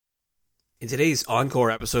In today's Encore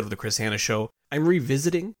episode of The Chris Hanna Show, I'm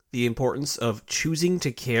revisiting the importance of choosing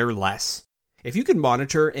to care less. If you can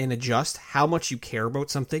monitor and adjust how much you care about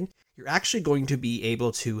something, you're actually going to be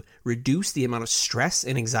able to reduce the amount of stress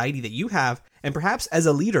and anxiety that you have, and perhaps as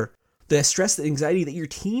a leader, the stress and anxiety that your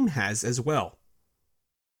team has as well.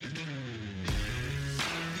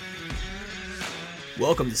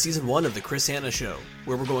 Welcome to Season 1 of The Chris Hanna Show,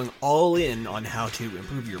 where we're going all in on how to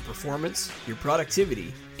improve your performance, your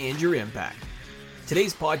productivity, and your impact.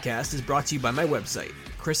 Today's podcast is brought to you by my website,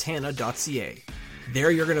 chrishanna.ca. There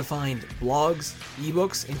you're going to find blogs,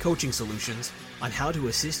 ebooks, and coaching solutions on how to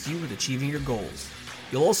assist you with achieving your goals.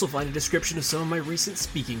 You'll also find a description of some of my recent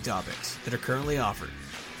speaking topics that are currently offered.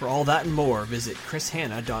 For all that and more, visit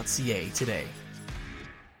chrishanna.ca today.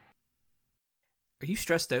 Are you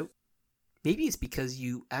stressed out? Maybe it's because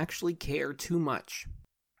you actually care too much.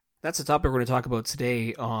 That's the topic we're going to talk about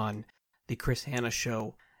today on the Chris Hanna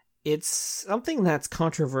Show. It's something that's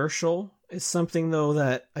controversial. It's something, though,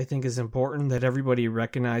 that I think is important that everybody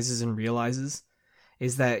recognizes and realizes,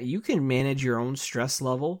 is that you can manage your own stress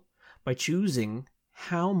level by choosing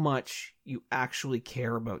how much you actually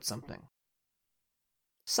care about something.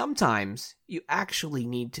 Sometimes you actually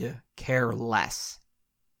need to care less.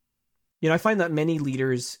 I find that many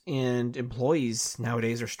leaders and employees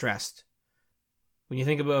nowadays are stressed. When you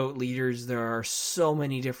think about leaders, there are so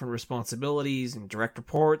many different responsibilities and direct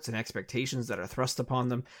reports and expectations that are thrust upon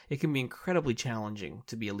them. It can be incredibly challenging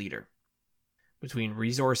to be a leader. Between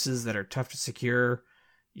resources that are tough to secure,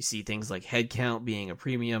 you see things like headcount being a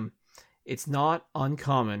premium. It's not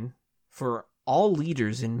uncommon for all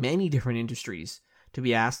leaders in many different industries to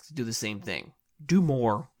be asked to do the same thing. Do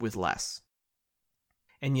more with less.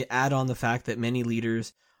 And you add on the fact that many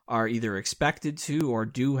leaders are either expected to or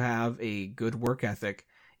do have a good work ethic,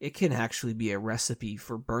 it can actually be a recipe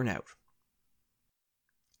for burnout.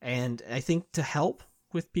 And I think to help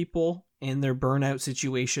with people in their burnout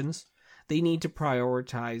situations, they need to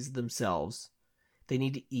prioritize themselves. They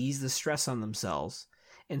need to ease the stress on themselves.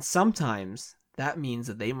 And sometimes that means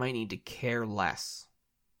that they might need to care less.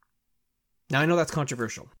 Now, I know that's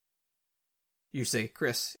controversial. You say,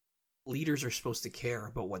 Chris, leaders are supposed to care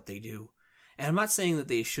about what they do. And I'm not saying that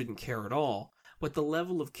they shouldn't care at all, but the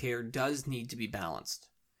level of care does need to be balanced.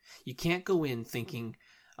 You can't go in thinking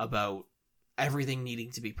about everything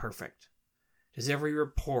needing to be perfect. Does every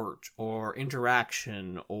report or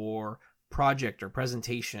interaction or project or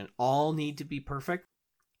presentation all need to be perfect?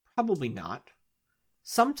 Probably not.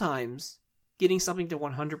 Sometimes getting something to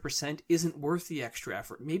 100% isn't worth the extra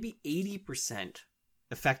effort. Maybe 80%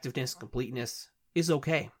 effectiveness, completeness is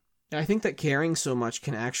okay. I think that caring so much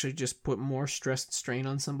can actually just put more stress and strain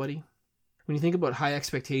on somebody. When you think about high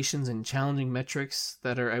expectations and challenging metrics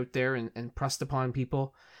that are out there and pressed upon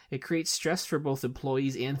people, it creates stress for both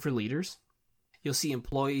employees and for leaders. You'll see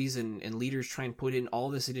employees and leaders try and put in all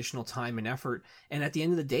this additional time and effort, and at the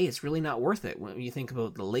end of the day, it's really not worth it. When you think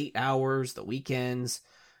about the late hours, the weekends,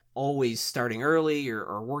 always starting early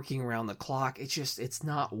or working around the clock, it's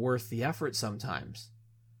not worth the effort sometimes.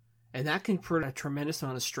 And that can put a tremendous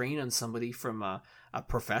amount of strain on somebody from a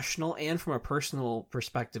professional and from a personal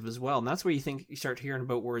perspective as well. And that's where you start hearing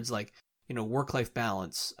about words like, work-life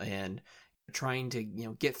balance and trying to,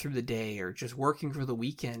 get through the day or just working for the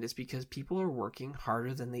weekend. Is because people are working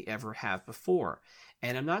harder than they ever have before.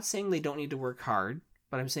 And I'm not saying they don't need to work hard,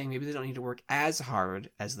 but I'm saying maybe they don't need to work as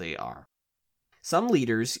hard as they are. Some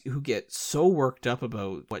leaders who get so worked up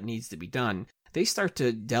about what needs to be done, they start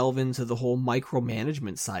to delve into the whole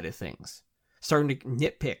micromanagement side of things, starting to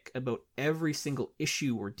nitpick about every single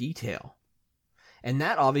issue or detail. And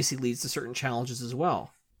that obviously leads to certain challenges as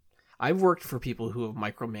well. I've worked for people who have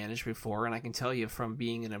micromanaged before, and I can tell you from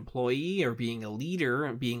being an employee or being a leader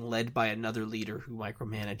and being led by another leader who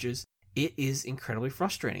micromanages, it is incredibly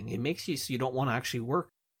frustrating. It makes you so you don't want to actually work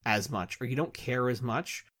as much, or you don't care as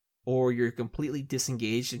much, or you're completely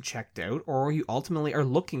disengaged and checked out, or you ultimately are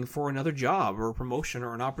looking for another job or a promotion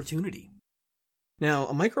or an opportunity. Now,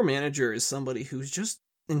 a micromanager is somebody who's just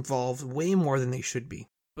involved way more than they should be.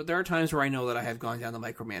 But there are times where I know that I have gone down the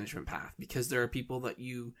micromanagement path because there are people that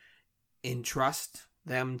you entrust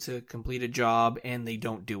them to complete a job and they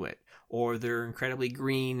don't do it. Or they're incredibly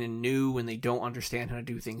green and new and they don't understand how to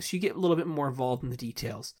do things. So you get a little bit more involved in the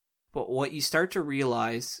details. But what you start to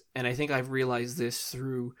realize, and I think I've realized this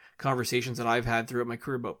through conversations that I've had throughout my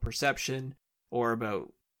career about perception or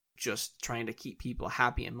about just trying to keep people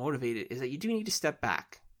happy and motivated, is that you do need to step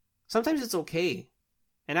back. Sometimes it's okay.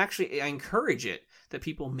 And actually, I encourage it that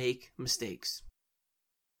people make mistakes.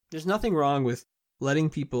 There's nothing wrong with letting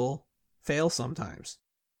people fail sometimes,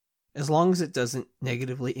 as long as it doesn't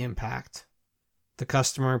negatively impact the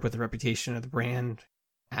customer, put the reputation of the brand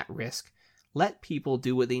at risk. Let people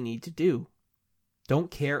do what they need to do.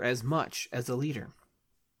 Don't care as much as a leader.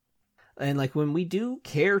 And like when we do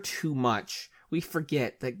care too much, we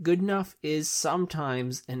forget that good enough is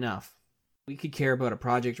sometimes enough. We could care about a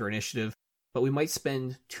project or initiative, but we might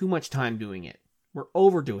spend too much time doing it. We're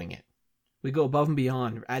overdoing it. We go above and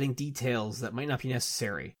beyond, adding details that might not be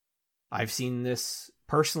necessary. I've seen this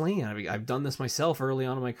personally, and I've done this myself early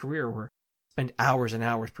on in my career, where I spend hours and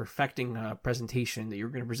hours perfecting a presentation that you're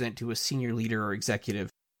going to present to a senior leader or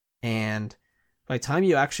executive. And by the time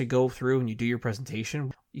you actually go through and you do your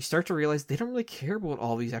presentation, you start to realize they don't really care about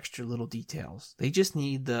all these extra little details. They just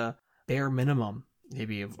need the bare minimum,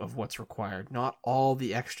 maybe, of what's required, not all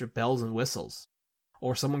the extra bells and whistles.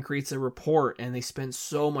 Or someone creates a report and they spend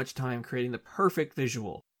so much time creating the perfect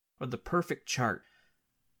visual or the perfect chart.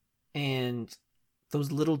 And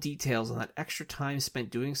those little details and that extra time spent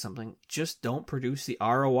doing something just don't produce the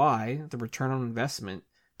ROI, the return on investment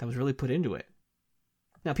that was really put into it.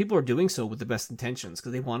 Now, people are doing so with the best intentions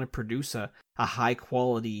because they want to produce a high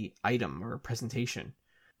quality item or a presentation.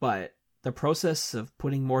 But the process of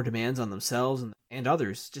putting more demands on themselves and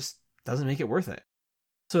others just doesn't make it worth it.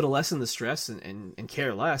 So to lessen the stress and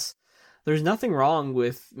care less, there's nothing wrong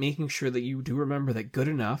with making sure that you do remember that good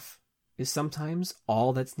enough is sometimes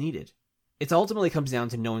all that's needed. It ultimately comes down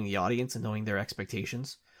to knowing the audience and knowing their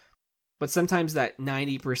expectations. But sometimes that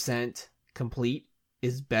 90% complete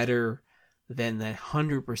is better than the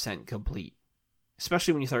 100% complete,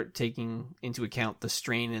 especially when you start taking into account the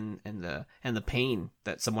strain and the pain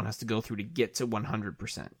that someone has to go through to get to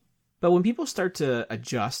 100%. But when people start to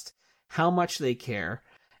adjust how much they care,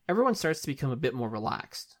 everyone starts to become a bit more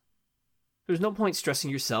relaxed. There's no point stressing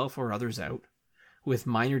yourself or others out with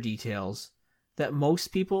minor details that most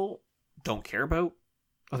people don't care about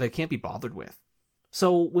or they can't be bothered with.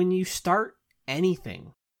 So when you start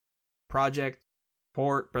anything, project,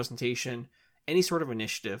 report, presentation, any sort of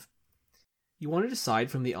initiative, you want to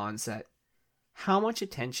decide from the onset, how much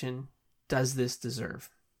attention does this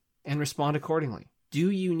deserve? And respond accordingly.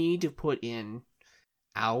 Do you need to put in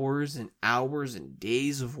hours and hours and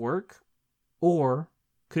days of work? Or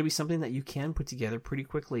could it be something that you can put together pretty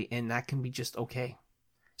quickly and that can be just okay?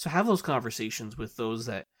 So have those conversations with those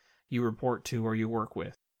that you report to or you work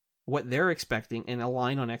with, what they're expecting, and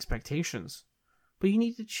align on expectations. But you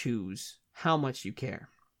need to choose how much you care.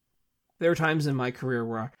 There are times in my career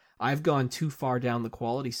where I've gone too far down the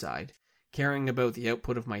quality side, caring about the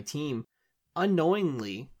output of my team,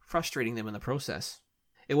 unknowingly frustrating them in the process.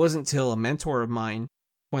 It wasn't until a mentor of mine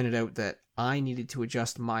pointed out that I needed to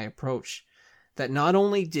adjust my approach, that not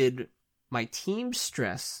only did my team's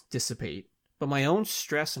stress dissipate, but my own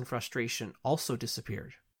stress and frustration also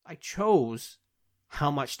disappeared. I chose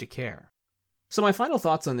how much to care. So my final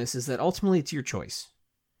thoughts on this is that ultimately it's your choice.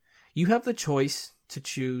 You have the choice to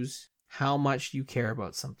choose how much you care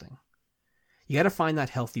about something. You got to find that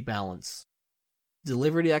healthy balance.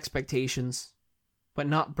 Deliver the expectations, but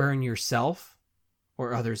not burn yourself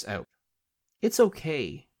or others out. It's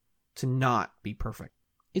okay to not be perfect.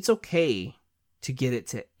 It's okay to get it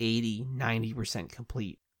to 80, 90%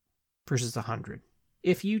 complete versus 100.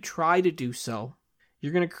 If you try to do so,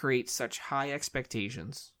 you're going to create such high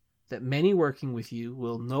expectations that many working with you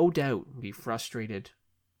will no doubt be frustrated,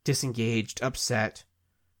 disengaged, upset,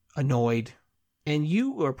 annoyed, and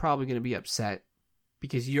you are probably going to be upset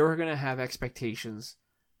because you're going to have expectations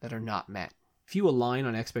that are not met. If you align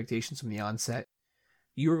on expectations from the onset,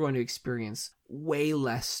 you are going to experience way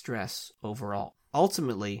less stress overall.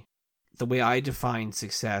 Ultimately, the way I define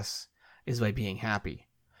success is by being happy.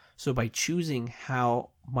 So by choosing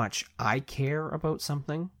how much I care about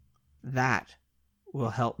something, that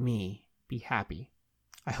will help me be happy.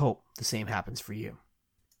 I hope the same happens for you.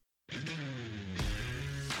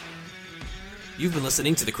 You've been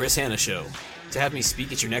listening to The Chris Hanna Show. To have me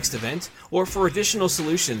speak at your next event, or for additional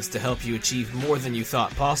solutions to help you achieve more than you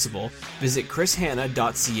thought possible, visit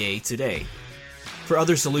chrishanna.ca today. For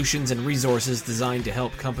other solutions and resources designed to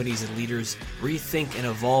help companies and leaders rethink and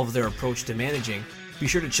evolve their approach to managing, be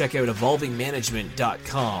sure to check out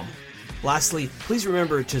evolvingmanagement.com. Lastly, please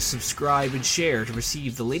remember to subscribe and share to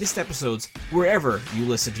receive the latest episodes wherever you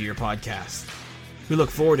listen to your podcast. We look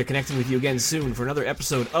forward to connecting with you again soon for another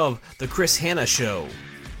episode of The Chris Hanna Show.